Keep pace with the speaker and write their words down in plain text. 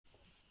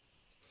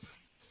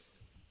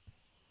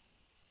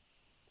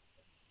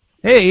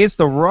Hey, it's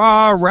the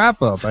Raw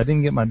Wrap-Up. I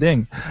didn't get my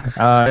ding.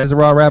 It's a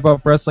Raw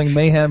Wrap-Up Wrestling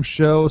Mayhem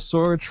show.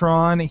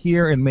 Sorgatron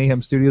here in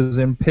Mayhem Studios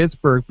in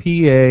Pittsburgh,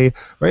 PA.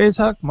 Ready to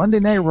talk Monday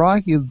Night Raw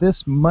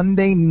this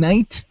Monday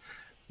night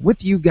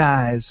with you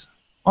guys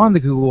on the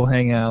Google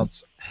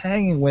Hangouts,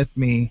 hanging with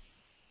me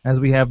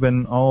as we have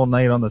been all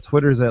night on the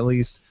Twitters at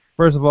least.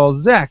 First of all,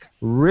 Zach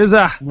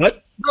Rizza.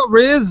 What? No,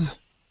 Riz.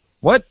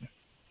 What?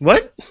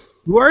 What?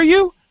 Who are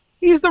you?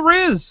 He's the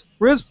Riz.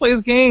 Riz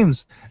plays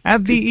games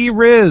at the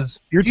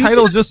E-Riz. Your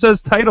title just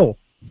says title.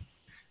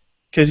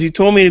 Because you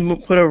told me to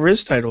put a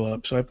Riz title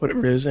up, so I put a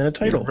Riz and a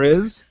title.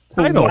 Riz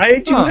title. Why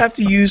did you have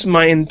to use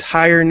my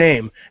entire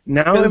name?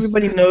 Now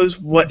everybody knows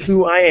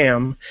who I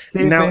am.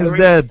 Now everybody's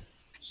dead.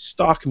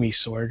 Stalk me,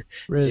 Sorg.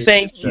 Riz,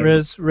 Thank you.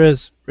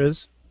 Riz.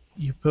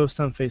 You post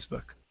on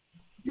Facebook.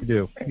 You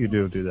do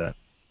that.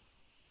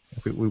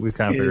 We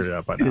kind of figured it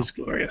out by now. It is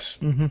glorious.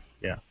 Mm-hmm.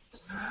 Yeah.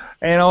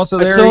 And also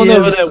I there still he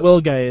know is who that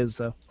Will guy is,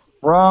 though.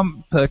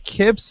 from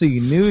Poughkeepsie,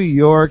 New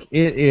York.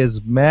 It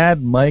is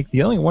Mad Mike,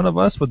 the only one of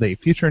us with a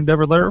future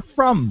endeavor letter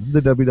from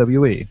the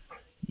WWE.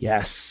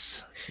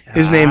 Yes.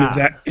 His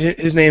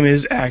name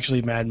is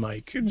actually Mad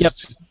Mike. Yep.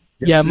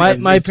 Yeah,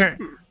 my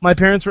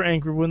parents were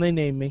angry when they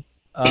named me.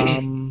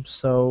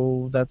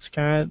 So that's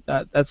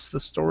that's the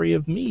story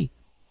of me.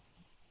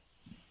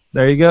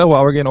 There you go.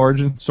 While we're getting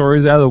origin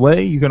stories out of the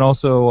way, you can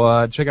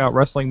also check out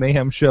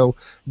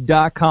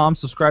WrestlingMayhemShow.com.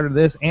 Subscribe to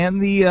this and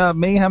the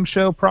Mayhem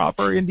Show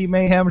proper, Indie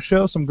Mayhem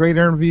Show. Some great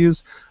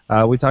interviews.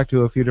 We talked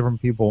to a few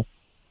different people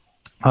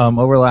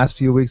over the last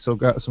few weeks, so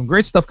got some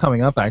great stuff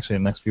coming up actually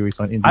in the next few weeks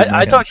on Indie Mayhem Show.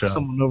 I talked to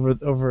someone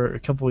over a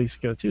couple weeks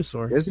ago too,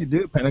 Sorg. Yes, you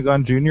do.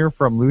 Pentagon Jr.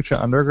 from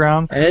Lucha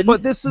Underground. And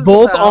but this is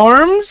both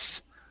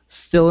arms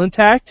still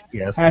intact.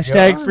 Yes.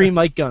 Hashtag free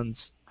Mike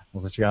Guns.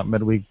 We'll let you out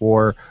Midweek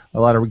War, a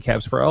lot of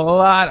recaps for a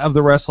lot of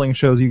the wrestling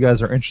shows you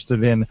guys are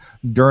interested in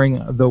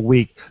during the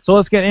week. So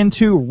let's get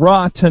into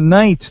Raw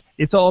tonight.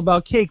 It's all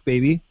about cake,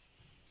 baby.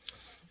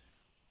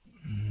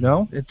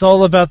 No? It's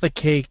all about the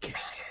cake.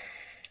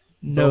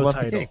 No about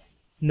the title. cake.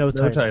 No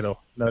No title.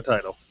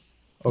 title.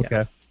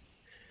 Okay.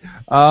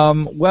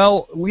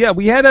 Well, yeah,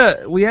 we had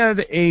a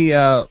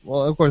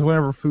well, of course,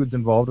 whenever food's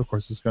involved, of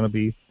course, it's going to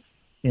be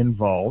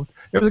involved.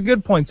 There was a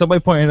good point.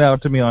 Somebody pointed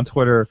out to me on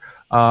Twitter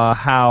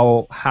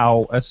how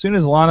as soon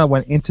as Lana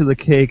went into the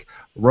cake,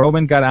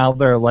 Roman got out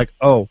there like,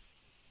 oh,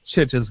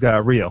 shit just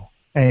got real,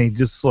 and he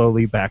just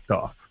slowly backed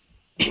off.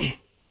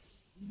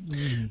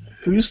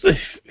 Who's the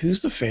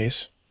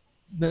face?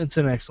 That's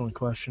an excellent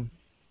question.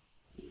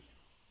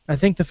 I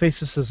think the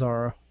face is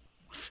Cesaro.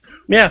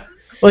 Yeah.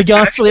 Like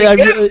honestly,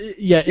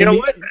 You know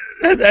what?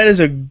 That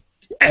is a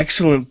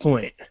excellent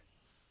point.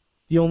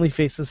 The only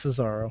face is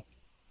Cesaro.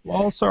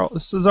 Well,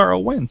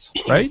 Cesaro wins,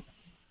 right?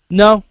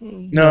 No.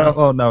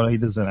 Oh no, he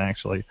doesn't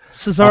actually.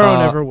 Cesaro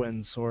never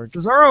wins, Sword.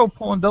 Cesaro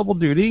pulling double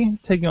duty,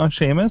 taking on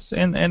Sheamus,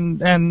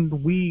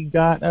 and we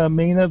got a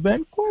main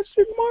event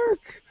question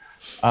mark.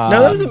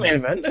 No, that was a main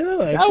event.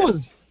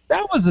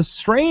 That was a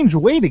strange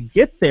way to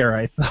get there,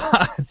 I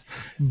thought,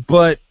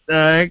 but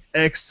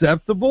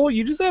acceptable.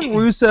 You just had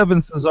Rusev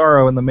and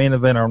Cesaro in the main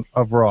event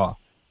of Raw.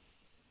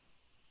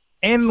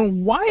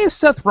 And why is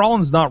Seth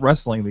Rollins not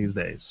wrestling these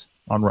days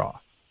on Raw?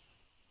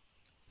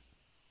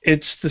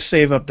 It's to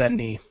save up that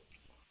knee.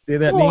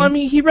 I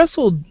mean, he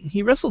wrestled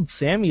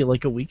Sammy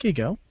like a week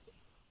ago.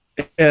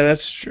 Yeah,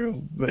 that's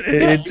true. But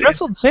he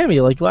wrestled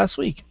Sammy like last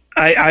week.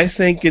 I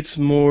think it's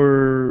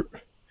more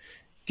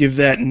give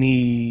that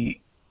knee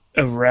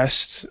a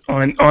rest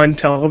on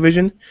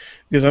television,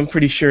 because I'm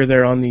pretty sure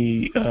they're on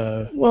the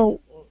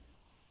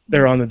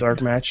they're on the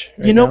dark match.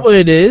 You know what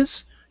it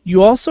is?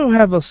 You also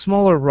have a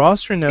smaller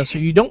roster now, so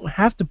you don't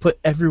have to put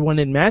everyone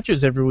in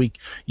matches every week.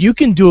 You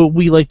can do what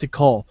we like to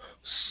call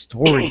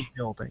story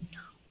building.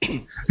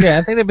 Yeah,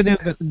 I think they've been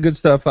doing good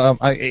stuff.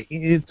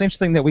 It's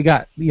interesting that we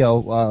got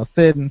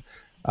Finn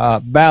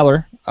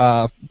Balor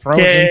thrown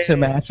into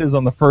matches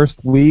on the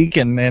first week,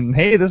 and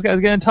hey, this guy's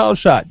getting a title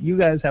shot. You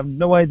guys have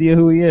no idea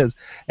who he is,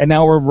 and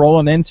now we're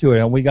rolling into it,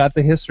 and we got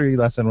the history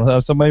lesson. We'll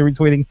have somebody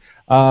retweeting,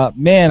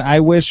 man, I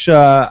wish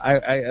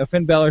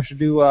Finn Balor should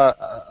do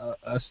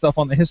stuff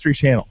on the History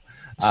Channel.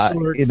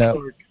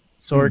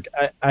 Sorg,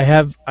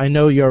 I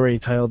know you already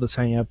titled this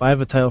hangout, but I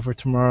have a title for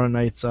tomorrow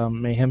night's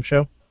Mayhem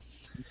show.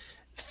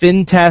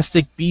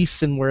 Fantastic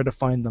Beasts and Where to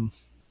Find Them.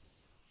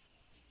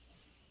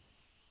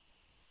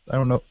 I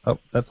don't know. Oh,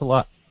 that's a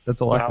lot.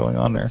 That's a lot going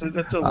on there.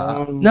 That's a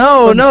long...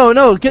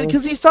 No,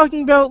 because he's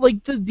talking about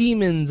like the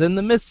demons and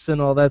the myths and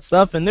all that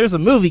stuff, and there's a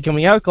movie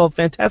coming out called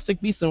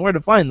Fantastic Beasts and Where to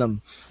Find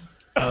Them.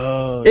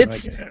 Oh,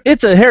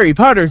 it's a Harry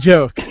Potter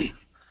joke.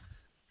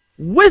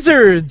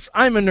 Wizards!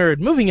 I'm a nerd.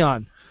 Moving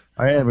on.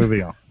 I am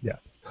moving on.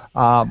 Yes.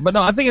 But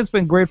no, I think it's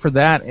been great for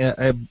that.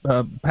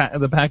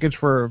 The package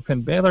for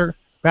Finn Balor.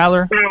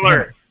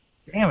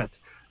 Damn it.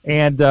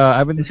 And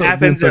I've been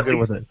doing so good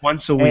with it.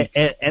 Once a week.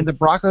 And the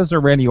Brock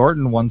Lesnar Randy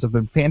Orton ones have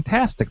been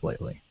fantastic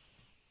lately.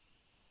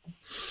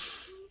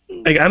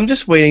 Like, I'm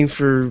just waiting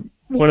for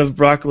one of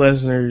Brock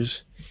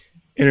Lesnar's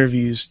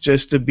interviews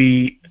just to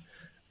be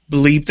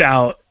bleeped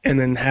out and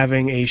then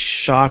having a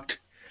shocked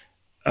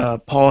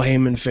Paul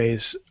Heyman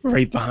face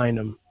right behind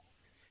him,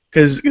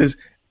 because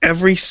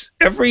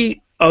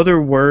every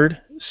other word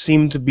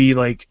seemed to be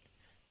like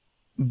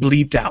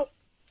bleeped out.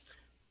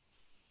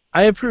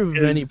 I approve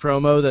of any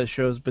promo that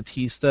shows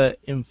Batista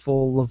in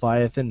full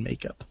Leviathan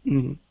makeup.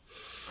 Mm-hmm.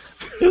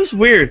 It was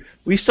weird.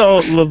 We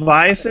saw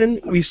Leviathan.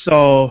 We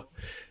saw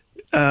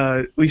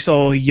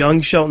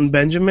young Shelton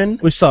Benjamin.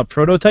 We saw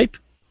Prototype.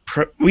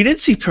 We did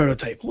see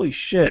Prototype. Holy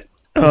shit!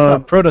 We saw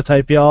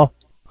Prototype, y'all.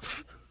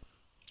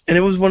 And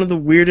it was one of the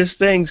weirdest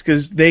things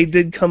because they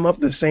did come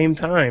up the same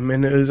time,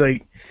 and it was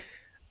like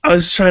I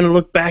was trying to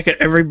look back at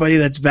everybody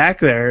that's back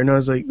there, and I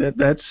was like,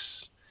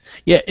 that's.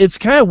 Yeah, it's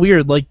kind of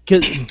weird, like,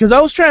 because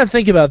I was trying to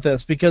think about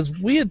this, because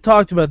we had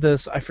talked about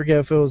this, I forget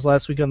if it was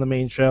last week on the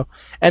main show,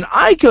 and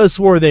I could have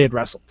swore they had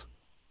wrestled.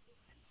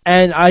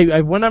 And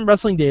I went on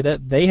Wrestling Data,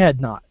 they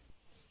had not.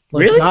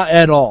 Like, really? Not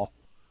at all.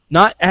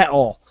 Not at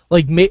all.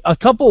 Like, a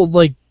couple,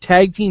 like,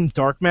 tag team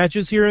dark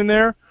matches here and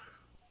there,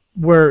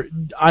 where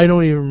I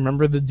don't even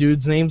remember the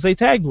dudes' names they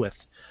tagged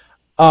with.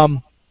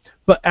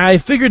 But I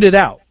figured it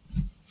out.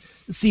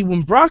 See,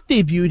 when Brock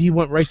debuted, he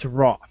went right to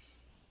Raw.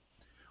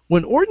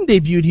 When Orton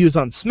debuted, he was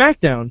on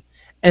SmackDown,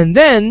 and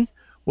then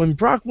when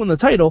Brock won the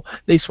title,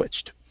 they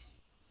switched.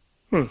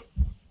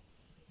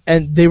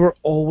 And they were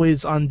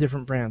always on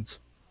different brands.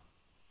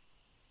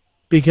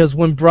 Because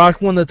when Brock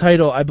won the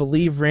title, I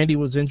believe Randy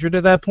was injured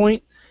at that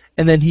point,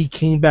 and then he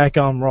came back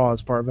on Raw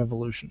as part of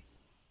Evolution.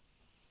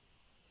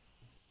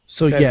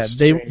 So That's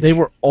they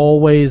were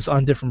always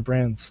on different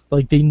brands.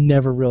 Like, they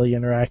never really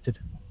interacted.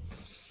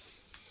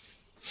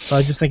 So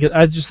I just think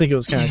it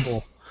was kind of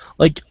cool.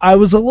 Like, I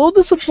was a little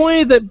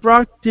disappointed that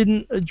Brock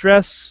didn't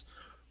address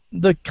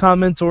the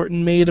comments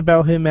Orton made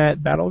about him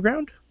at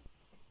Battleground.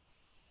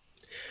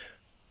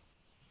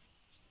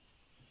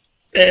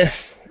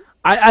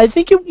 I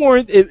think it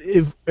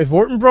warranted. If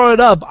Orton brought it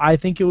up, I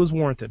think it was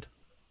warranted.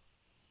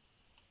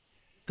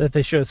 That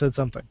they should have said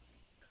something.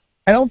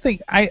 I don't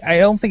think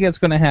it's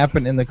going to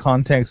happen in the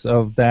context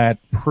of that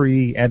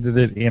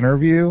pre-edited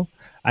interview.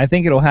 I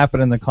think it'll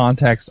happen in the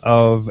context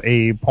of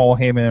a Paul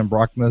Heyman and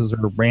Brock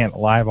Lesnar rant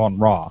live on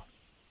Raw.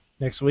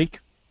 Next week?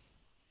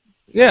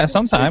 Yeah,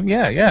 sometime.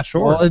 Yeah,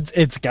 sure. Well,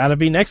 it's got to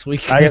be next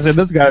week. I guess it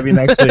does got to be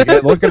next week.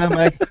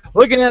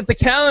 Looking at the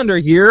calendar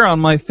here on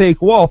my fake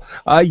wall.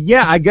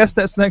 Yeah, I guess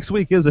that's next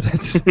week, isn't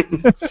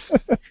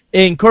it?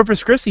 In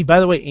Corpus Christi, by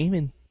the way,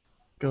 Eamon,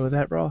 go with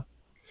that Raw.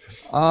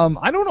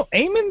 I don't know.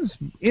 Eamon's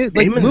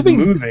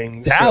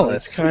moving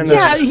Dallas. So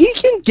yeah, he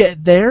can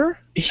get there.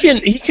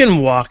 He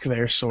can walk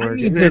there, Sorg.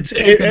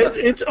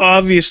 It's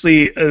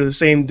obviously the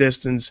same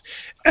distance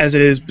as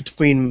it is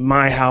between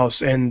my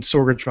house and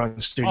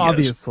Sorgatron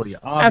Studios.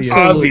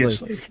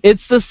 Obviously.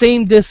 It's the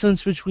same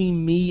distance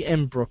between me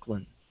and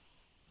Brooklyn.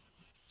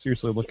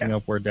 Seriously looking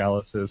up where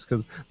Dallas is,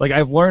 because like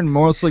I've learned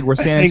mostly where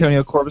San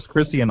Antonio, Corpus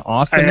Christi, and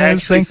Austin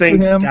is. Thanks to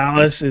him.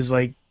 Dallas is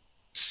like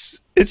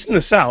it's in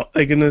the south,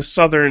 like in the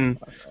southern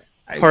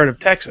part of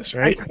Texas,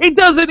 right? It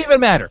doesn't even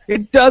matter.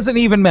 It doesn't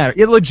even matter.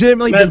 It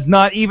legitimately does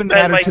not even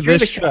matter to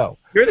this show.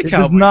 It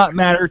does not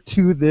matter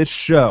to this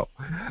show.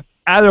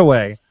 Either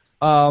way,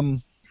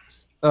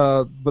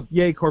 but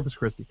yay Corpus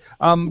Christi.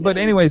 But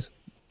anyways,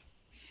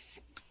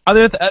 we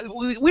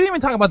didn't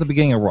even talk about the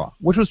beginning of Raw,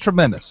 which was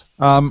tremendous.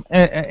 And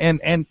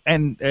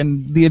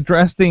the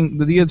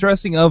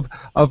addressing of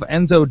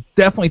Enzo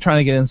definitely trying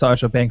to get in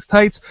Sasha Banks'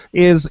 tights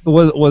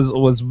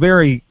was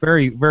very,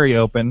 very, very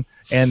open,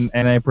 and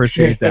I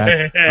appreciate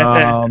that.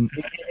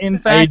 In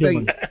fact,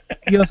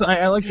 so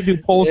I like to do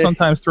polls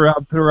sometimes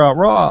throughout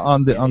Raw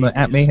on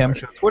the @Mayhem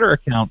Show Twitter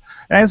account,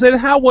 and I said,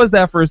 how was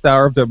that first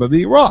hour of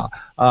WWE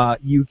Raw?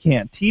 You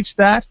can't teach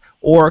that,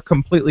 or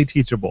completely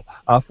teachable.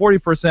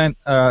 40%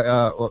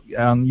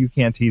 you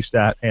can't teach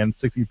that, and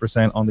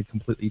 60% on the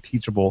completely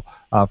teachable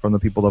from the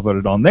people that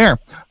voted on there.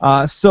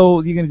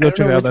 So you can go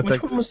check it out.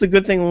 Which one was the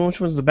good thing and which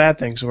one was the bad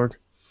thing, Sorg?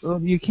 Well,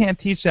 you can't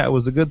teach that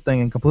was the good thing,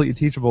 and completely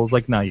teachable is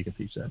like, no, you can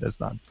teach that. That's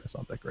not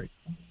that great.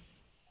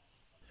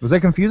 Was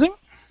that confusing?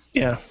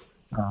 Yeah.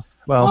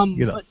 But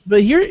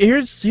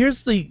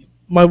here's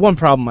my one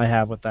problem I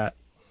have with that.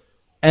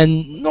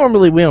 And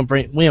normally we don't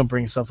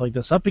bring stuff like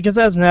this up because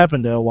it hasn't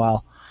happened in a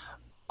while.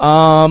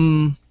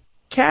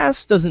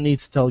 Cass doesn't need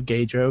to tell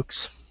gay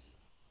jokes.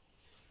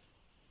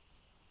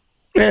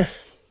 Yeah.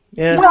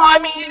 Well, I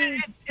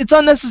mean, it's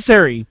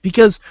unnecessary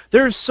because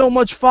there's so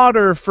much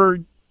fodder for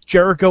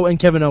Jericho and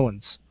Kevin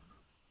Owens.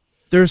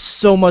 There's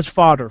so much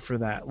fodder for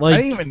that.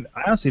 Like, I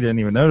honestly didn't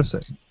even notice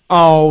it.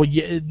 Oh,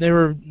 yeah, they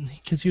were,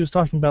 because he was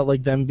talking about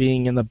like them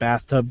being in the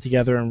bathtub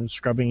together and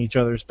scrubbing each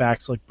other's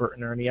backs like Bert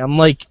and Ernie. I'm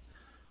like,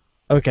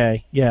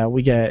 okay, yeah,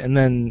 we get it. And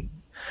then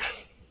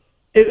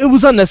it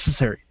was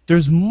unnecessary.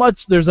 There's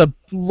a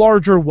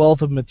larger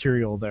wealth of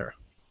material there.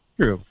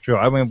 True.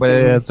 I mean, but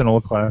it's an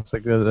old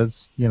classic.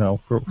 That's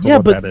for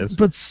what that is.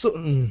 But so,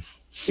 in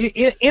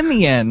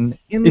the end,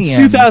 it's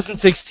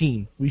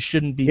 2016. We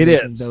shouldn't be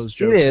making those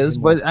jokes. It is,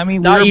 anymore. but I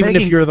mean, not even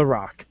if you're The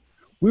Rock.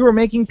 We were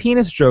making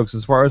penis jokes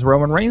as far as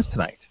Roman Reigns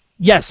tonight.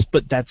 Yes,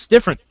 but that's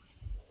different.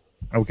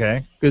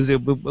 Okay, because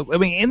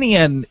in the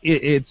end,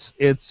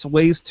 it's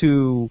ways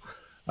to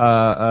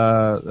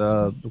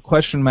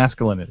question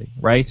masculinity,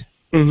 right?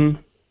 Mm-hmm.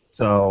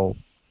 So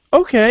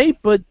Okay,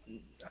 but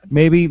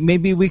maybe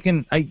we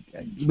can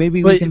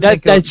we But can that-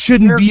 think that of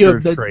shouldn't be a-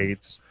 character that-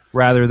 traits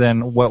rather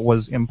than what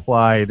was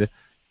implied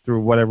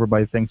through what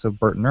everybody thinks of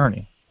Bert and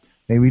Ernie.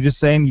 Maybe just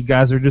saying you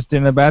guys are just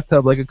in a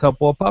bathtub like a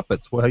couple of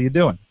puppets. What are you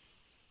doing?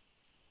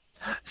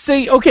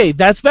 see, okay,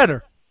 that's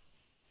better.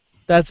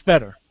 That's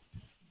better.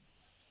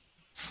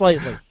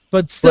 Slightly,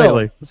 but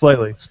still.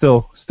 Slightly,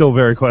 still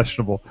very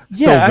questionable.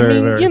 Still Yeah, very, I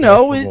mean, very you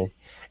know, questionable.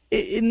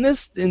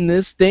 in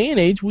this day and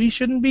age, we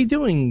shouldn't be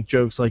doing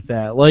jokes like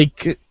that.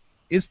 Like,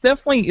 It's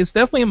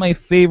definitely my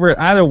favorite.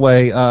 Either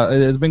way,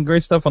 there's been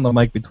great stuff on the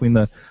mic between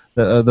the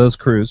those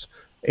crews.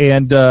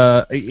 And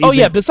oh even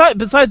yeah,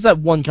 besides that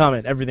one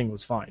comment, everything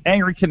was fine.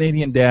 angry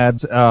Canadian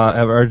dads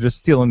are just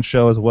stealing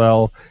show as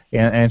well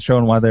and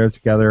showing why they're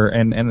together.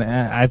 And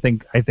I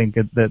think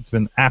that's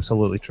been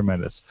absolutely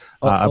tremendous.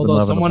 I've been Although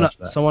loving a bunch of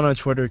that. someone on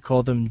Twitter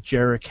called him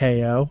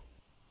Jericho,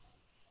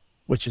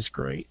 which is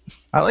great.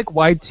 I like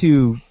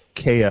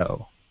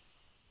Y2KO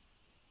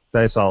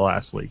that I saw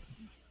last week.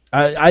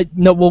 I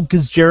no, well,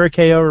 because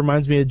Jericho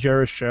reminds me of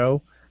Jericho,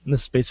 and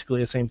this is basically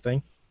the same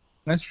thing.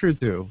 That's true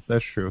too.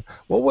 That's true.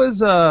 What was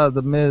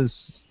the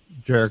Miz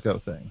Jericho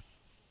thing?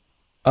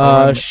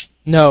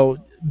 No,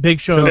 Big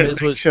Show Show- Miz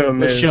Big was Show the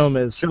Miz. Show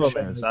Miz. Show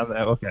Miz.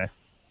 Okay.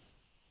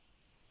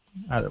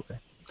 Either way.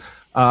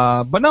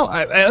 But no,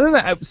 other than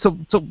that, so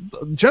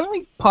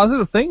generally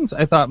positive things.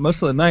 I thought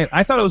most of the night.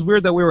 I thought it was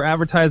weird that we were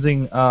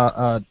advertising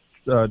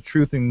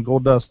Truth and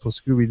Goldust with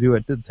Scooby Doo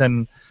at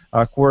 10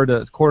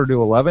 quarter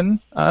to 11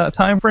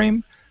 time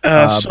frame.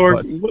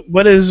 Sorg,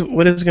 what is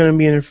going to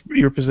be in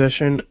your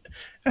position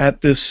at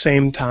this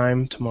same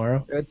time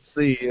tomorrow? Let's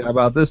see.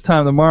 About this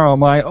time tomorrow,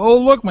 my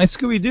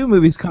Scooby Doo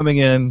movie's coming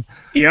in.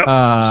 Yep.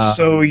 Uh,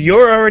 So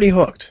you're already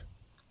hooked.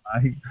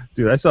 I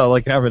saw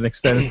have an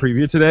extended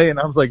preview today, and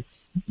I was like,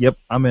 "Yep,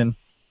 I'm in.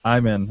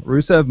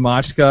 Rusev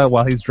Machka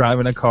while he's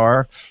driving a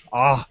car.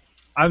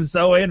 I'm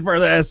so in for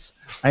this.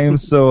 I am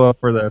so up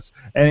for this.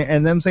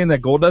 And them saying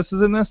that Goldust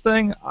is in this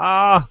thing.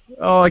 I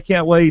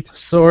can't wait.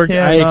 Sorg,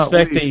 I Cannot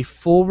expect wait. a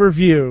full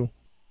review.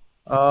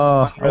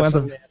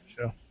 I'm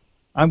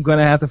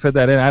gonna have to fit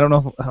that in. I don't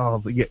know.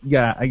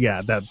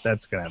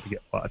 That's gonna have to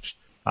get watched.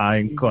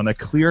 I'm gonna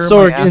clear my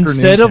Sorg, afternoon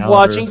instead of calendar.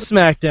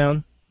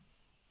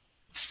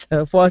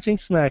 watching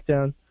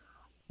SmackDown,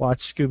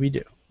 watch Scooby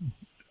Doo.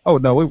 Oh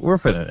no, we're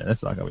fitting it in.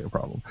 That's not gonna be a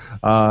problem.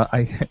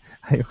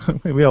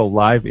 We have a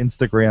live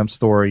Instagram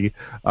story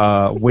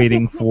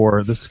waiting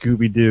for the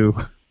Scooby Doo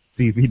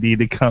DVD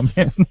to come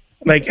in.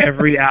 Like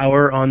every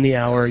hour on the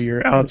hour,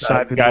 you're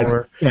outside the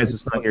door. Guys,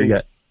 it's not here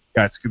yet.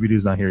 Guys, Scooby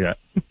Doo's not here yet.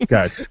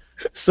 Guys,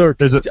 Sorg,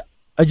 there's a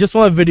I just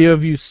want a video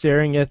of you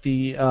staring at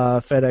the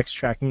FedEx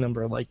tracking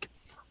number like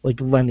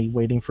Lenny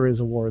waiting for his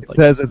award. Like,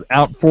 says it's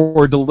out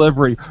for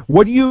delivery.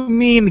 What do you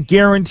mean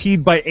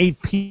guaranteed by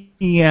 8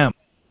 p.m.?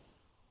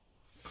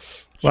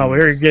 Wow,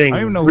 we're getting I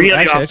don't even know who really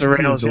actually off the is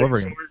rails. here.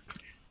 delivering.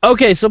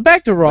 okay, so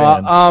back to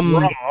Raw.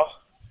 Man. Raw.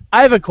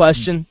 I have a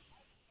question.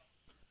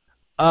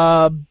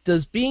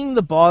 Does being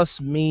the boss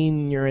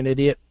mean you're an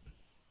idiot?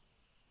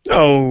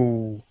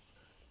 Oh.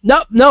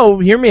 No,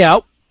 hear me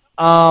out.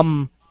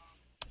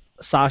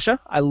 Sasha,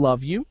 I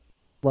love you.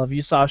 Love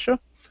you, Sasha.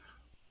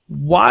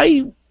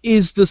 Why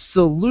is the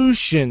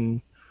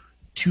solution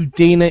to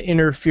Dana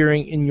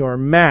interfering in your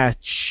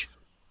match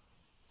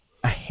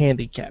a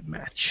handicap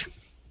match?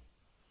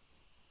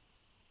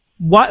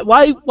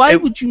 Why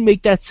would you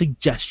make that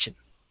suggestion?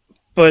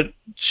 But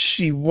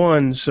she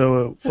won,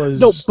 so it was.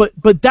 No,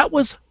 but that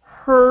was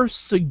her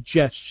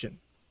suggestion.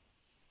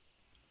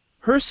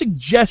 Her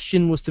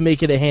suggestion was to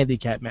make it a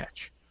handicap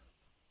match.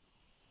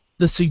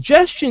 The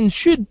suggestion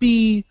should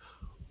be,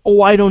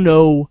 I don't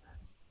know,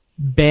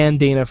 ban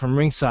Dana from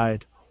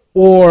ringside,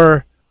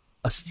 or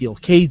a steel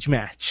cage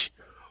match,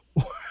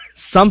 or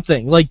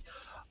something I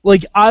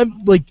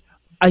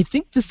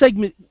think the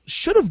segment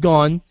should have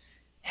gone,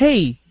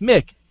 "Hey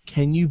Mick,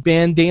 can you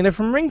ban Dana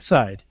from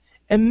ringside?"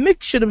 And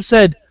Mick should have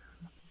said,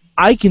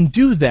 "I can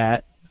do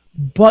that,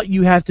 but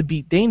you have to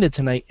beat Dana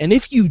tonight, and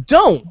if you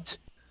don't,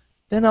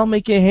 then I'll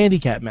make it a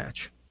handicap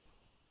match."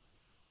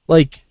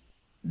 Like,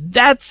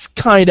 that's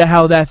kind of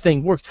how that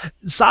thing works.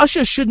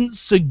 Sasha shouldn't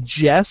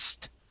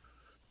suggest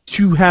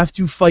to have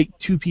to fight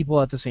two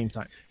people at the same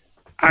time.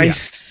 I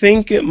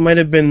think it might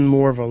have been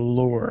more of a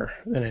lure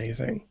than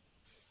anything.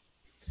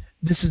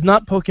 This is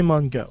not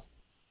Pokemon Go.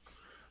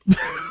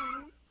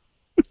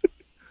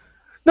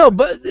 No,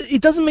 but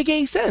it doesn't make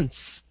any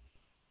sense.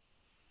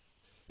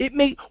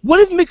 What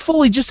if Mick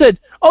Foley just said,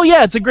 "Oh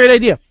yeah, it's a great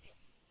idea"?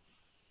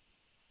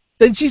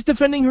 Then she's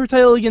defending her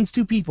title against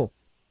two people.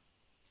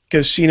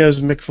 Because she knows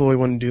Mick Foley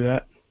wouldn't do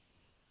that.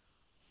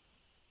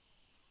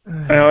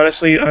 I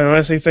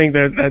honestly think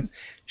that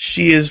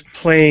she is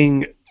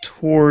playing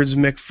towards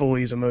Mick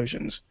Foley's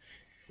emotions.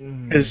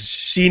 Because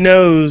she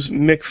knows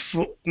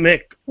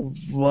Mick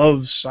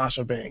loves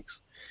Sasha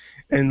Banks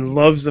and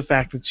loves the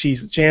fact that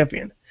she's the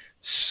champion.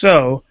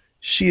 So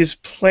she is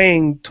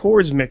playing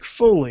towards Mick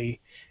Foley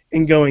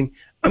and going,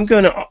 I'm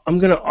gonna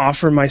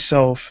offer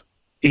myself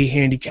a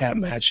handicap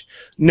match,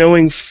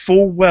 knowing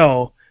full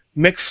well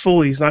Mick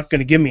Foley's not going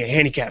to give me a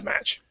handicap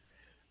match.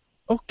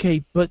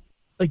 Okay, but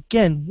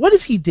again, what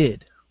if he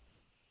did?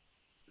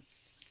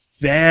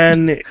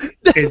 Then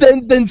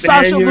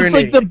Sasha looks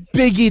like the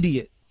big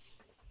idiot.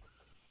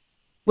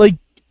 Like,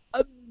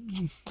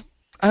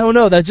 I don't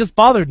know. That just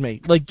bothered me.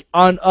 Like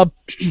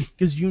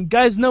because you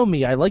guys know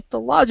me, I like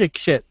the logic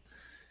shit.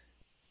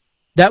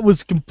 That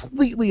was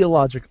completely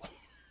illogical.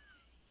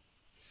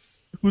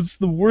 It was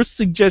the worst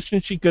suggestion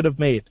she could have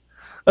made.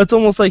 That's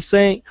almost like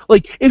saying,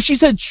 like, if she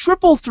said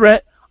triple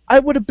threat, I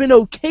would have been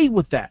okay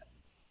with that.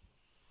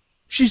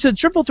 She said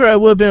triple threat, I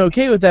would have been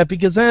okay with that,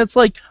 because then it's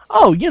like,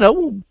 oh,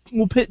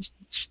 we'll pit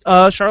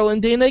Charlotte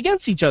and Dana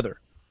against each other.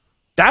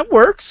 That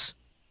works.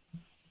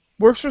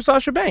 Works for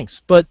Sasha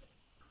Banks, but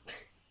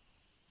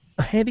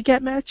a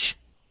handicap match?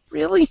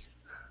 Really?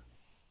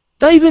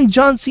 Not even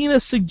John Cena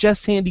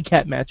suggests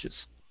handicap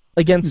matches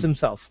against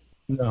himself.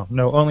 No,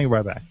 only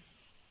Ryback.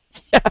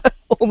 Yeah,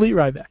 only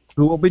Ryback.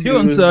 Who will be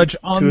doing such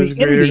on the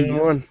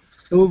Indies?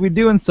 Who will be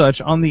doing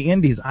such on the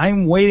Indies?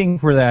 I'm waiting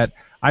for that.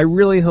 I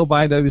really hope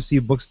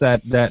IWC books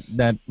that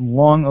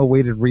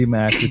long-awaited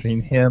rematch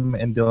between him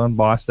and Dylan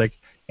Bostic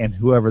and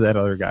whoever that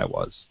other guy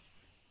was.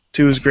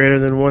 2 is greater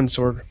than 1,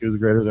 Sorg. 2 is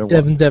greater than 1.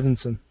 Devin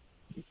Devinson.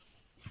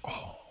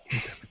 Oh,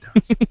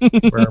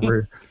 Devin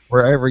Devinson.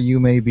 wherever you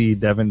may be,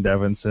 Devin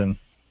Devinson.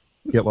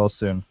 Get well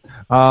soon.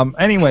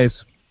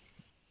 Anyways,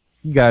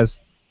 you guys,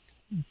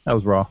 that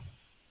was Raw.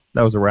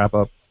 That was a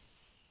wrap-up.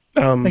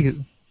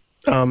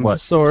 What?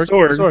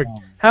 Sorg.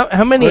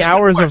 How many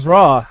hours of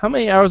Raw? How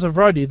many hours of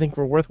Raw do you think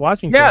were worth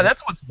watching? Yeah,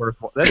 that's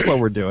that's what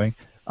we're doing.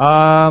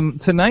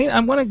 Tonight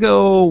I'm gonna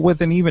go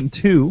with an even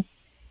 2.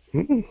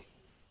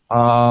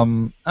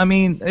 I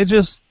mean, it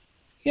just,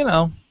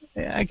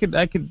 I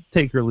could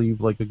take or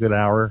leave like a good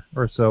hour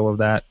or so of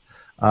that.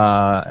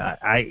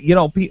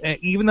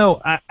 Even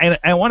though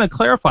I want to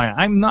clarify,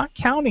 I'm not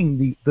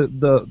counting the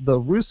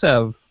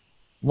Rusev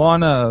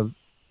Lana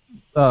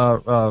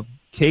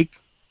cake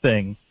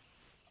thing.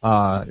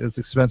 It's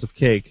expensive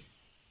cake.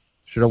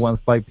 Should have went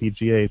with Fight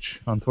PGH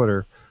on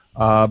Twitter.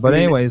 But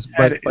anyways,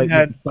 it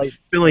had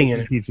filling in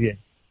it. PGH.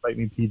 Fight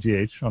me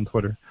PGH on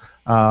Twitter.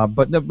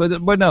 But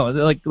no,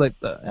 like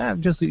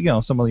just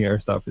some of the air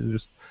stuff is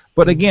just.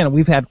 But again,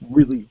 we've had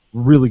really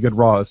really good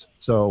Raws,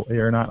 so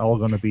they're not all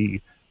going to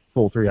be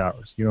full 3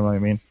 hours. You know what I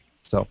mean?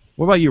 So,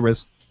 what about you,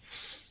 Riz?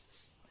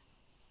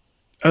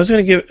 I'm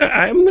gonna give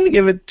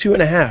it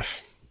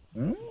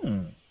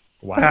 2.5.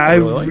 Wow. I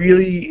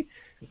really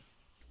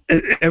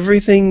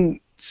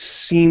everything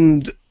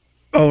seemed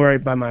all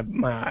right by my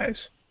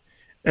eyes,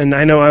 and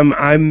I know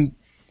I'm.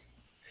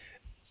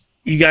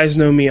 You guys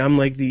know me. I'm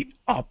like the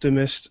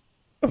optimist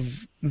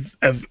of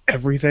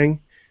everything.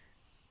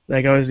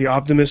 Like I was the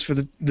optimist for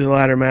the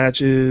ladder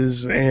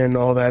matches and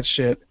all that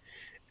shit,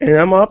 and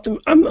I'm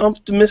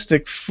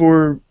optimistic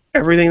for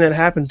everything that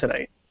happened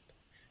tonight.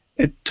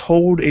 It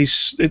told a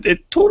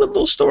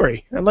little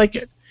story. I like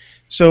it.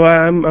 So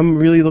I'm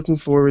really looking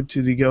forward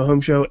to the Go Home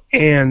show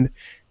and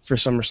for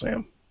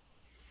SummerSlam,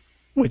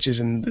 which is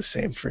in the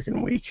same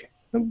freaking week.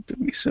 I'm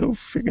gonna be so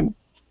freaking.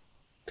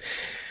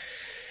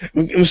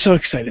 I'm so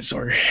excited,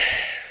 Sorg.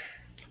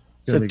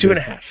 So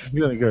 2.5. It's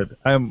really good.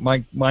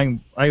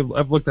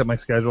 I've looked at my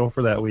schedule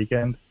for that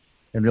weekend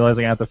and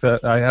realizing I have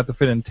to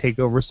fit in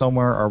Takeover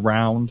somewhere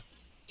around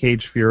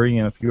Cage Fury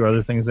and a few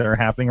other things that are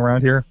happening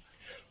around here.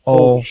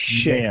 Oh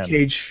shit! Man.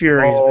 Cage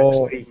Fury.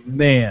 Oh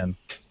man,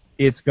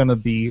 it's gonna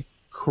be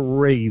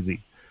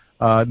crazy.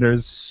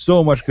 There's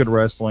so much good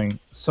wrestling.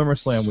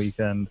 SummerSlam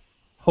weekend.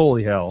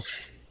 Holy hell.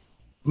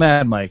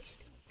 Mad Mike.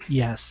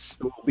 Yes.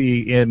 Will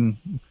be in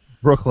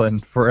Brooklyn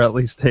for at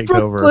least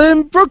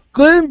Takeover.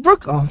 Brooklyn.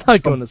 I'm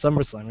not going to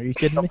SummerSlam. Are you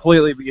kidding me?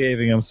 Completely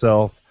behaving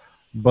himself.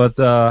 But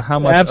how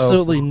much?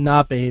 Absolutely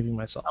not behaving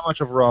myself. How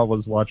much of Raw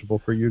was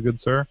watchable for you, good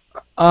sir?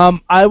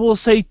 I will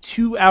say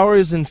 2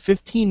 hours and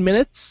 15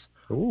 minutes.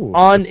 Ooh,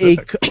 on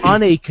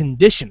a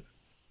condition.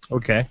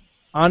 Okay.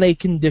 On a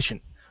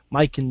condition.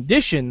 My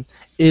condition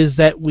is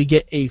that we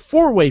get a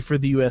 4-way for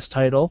the U.S.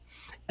 title,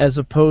 as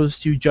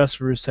opposed to just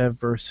Rusev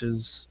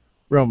versus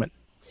Roman.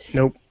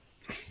 Nope.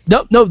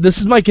 No. This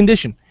is my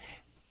condition.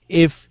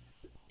 If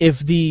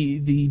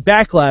the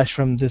backlash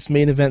from this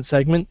main event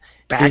segment.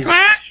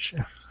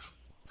 Backlash.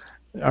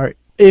 All right.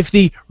 If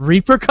the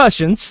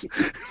repercussions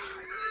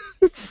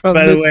from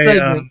By this the way,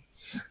 segment.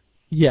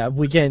 Yeah,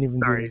 we can't even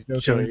sorry, do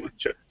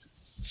it.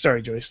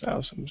 Sorry, Joey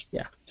Styles.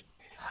 Yeah.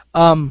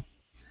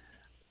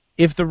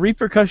 If the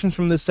repercussions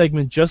from this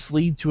segment just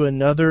lead to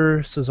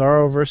another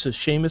Cesaro versus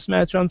Sheamus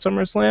match on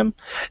SummerSlam,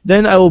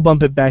 then I will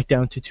bump it back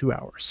down to 2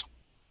 hours.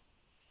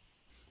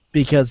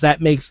 Because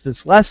that makes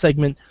this last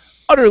segment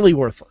utterly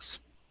worthless.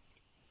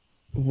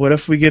 What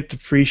if we get the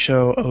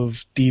pre-show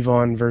of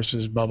Devon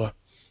versus Bubba?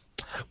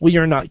 We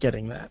are not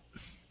getting that.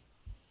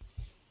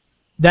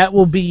 That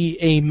will be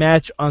a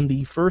match on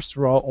the first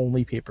Raw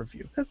only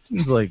pay-per-view. That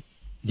seems like,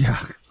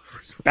 yeah.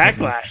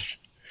 Backlash.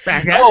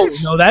 Oh,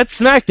 no, that's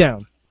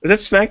SmackDown. Is that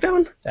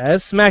SmackDown? That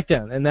is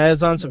SmackDown, and that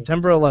is on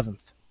September 11th.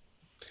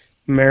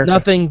 America.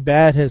 Nothing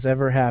bad has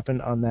ever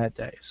happened on that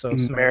day. So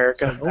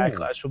America. So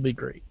Backlash will be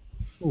great.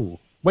 Ooh.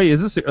 Wait,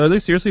 are they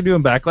seriously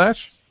doing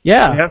Backlash?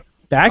 Yeah.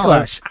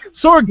 Backlash.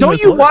 Sorg, don't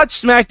Yes, you Lord.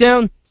 watch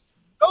SmackDown?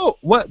 Oh,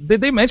 what?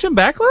 Did they mention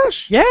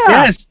Backlash? Yeah.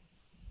 Yes.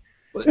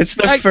 It's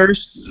the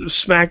first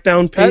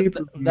SmackDown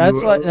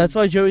pay-per-view. That's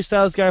why Joey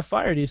Styles got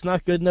fired. He's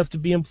not good enough to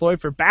be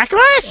employed for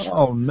Backlash.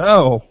 Oh,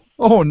 no.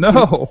 Oh,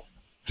 no.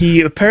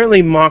 He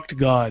apparently mocked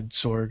God,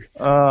 Sorg.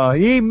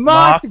 He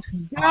mocked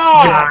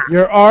God.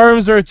 Your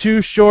arms are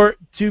too short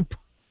to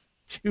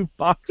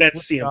box That's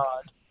with CM.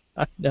 God.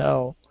 I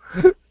know.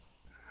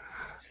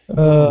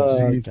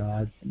 Jeez.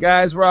 God.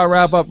 Guys, we're our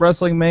wrap-up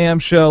Wrestling Mayhem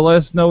Show. Let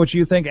us know what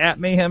you think at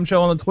Mayhem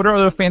Show on the Twitter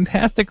or the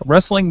fantastic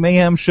Wrestling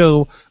Mayhem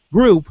Show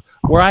group,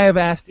 where I have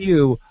asked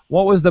you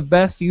what was the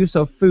best use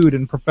of food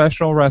in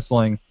professional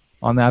wrestling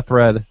on that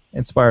thread,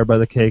 inspired by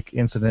the cake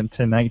incident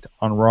tonight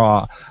on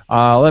Raw.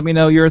 Let me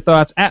know your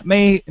thoughts at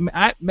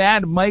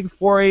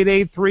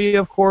MadMike4883,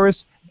 of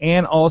course,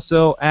 and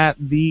also at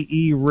the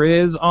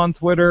eRiz on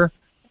Twitter.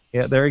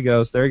 Yeah, there he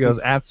goes. There he goes.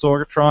 At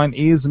Sorgatron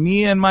is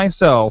me and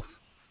myself.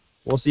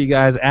 We'll see you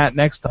guys at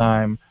next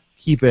time.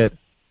 Keep it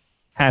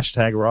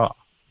 #Raw.